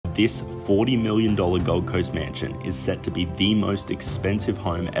This $40 million Gold Coast mansion is set to be the most expensive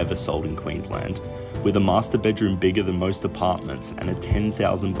home ever sold in Queensland. With a master bedroom bigger than most apartments and a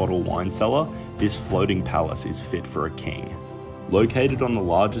 10,000 bottle wine cellar, this floating palace is fit for a king. Located on the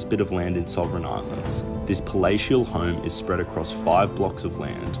largest bit of land in Sovereign Islands, this palatial home is spread across 5 blocks of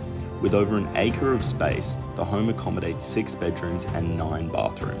land. With over an acre of space, the home accommodates 6 bedrooms and 9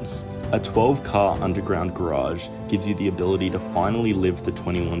 bathrooms. A 12-car underground garage gives you the ability to finally live the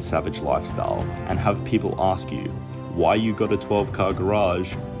 21 Savage lifestyle and have people ask you, why you got a 12-car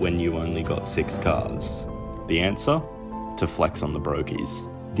garage when you only got 6 cars? The answer? To flex on the brokies.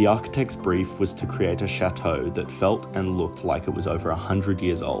 The architect's brief was to create a chateau that felt and looked like it was over 100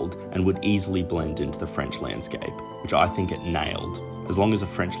 years old and would easily blend into the French landscape, which I think it nailed, as long as the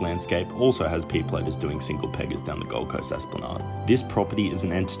French landscape also has peeploaders doing single peggers down the Gold Coast Esplanade. This property is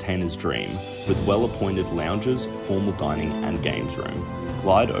an entertainer's dream, with well-appointed lounges, formal dining and games room.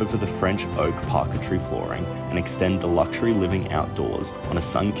 Glide over the French oak parquetry flooring and extend the luxury living outdoors on a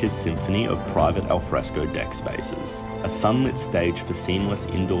sun-kissed symphony of private alfresco deck spaces. A sunlit stage for seamless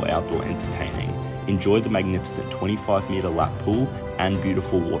indoor-outdoor entertaining. Enjoy the magnificent 25-metre lap pool and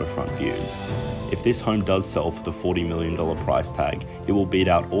beautiful waterfront views. If this home does sell for the $40 million price tag, it will beat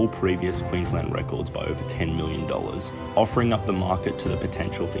out all previous Queensland records by over $10 million, offering up the market to the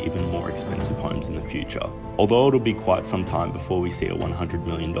potential for even more expensive homes in the future. Although it'll be quite some time before we see a $100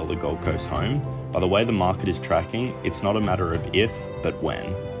 million Gold Coast home, by the way the market is tracking, it's not a matter of if, but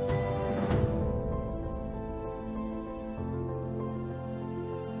when.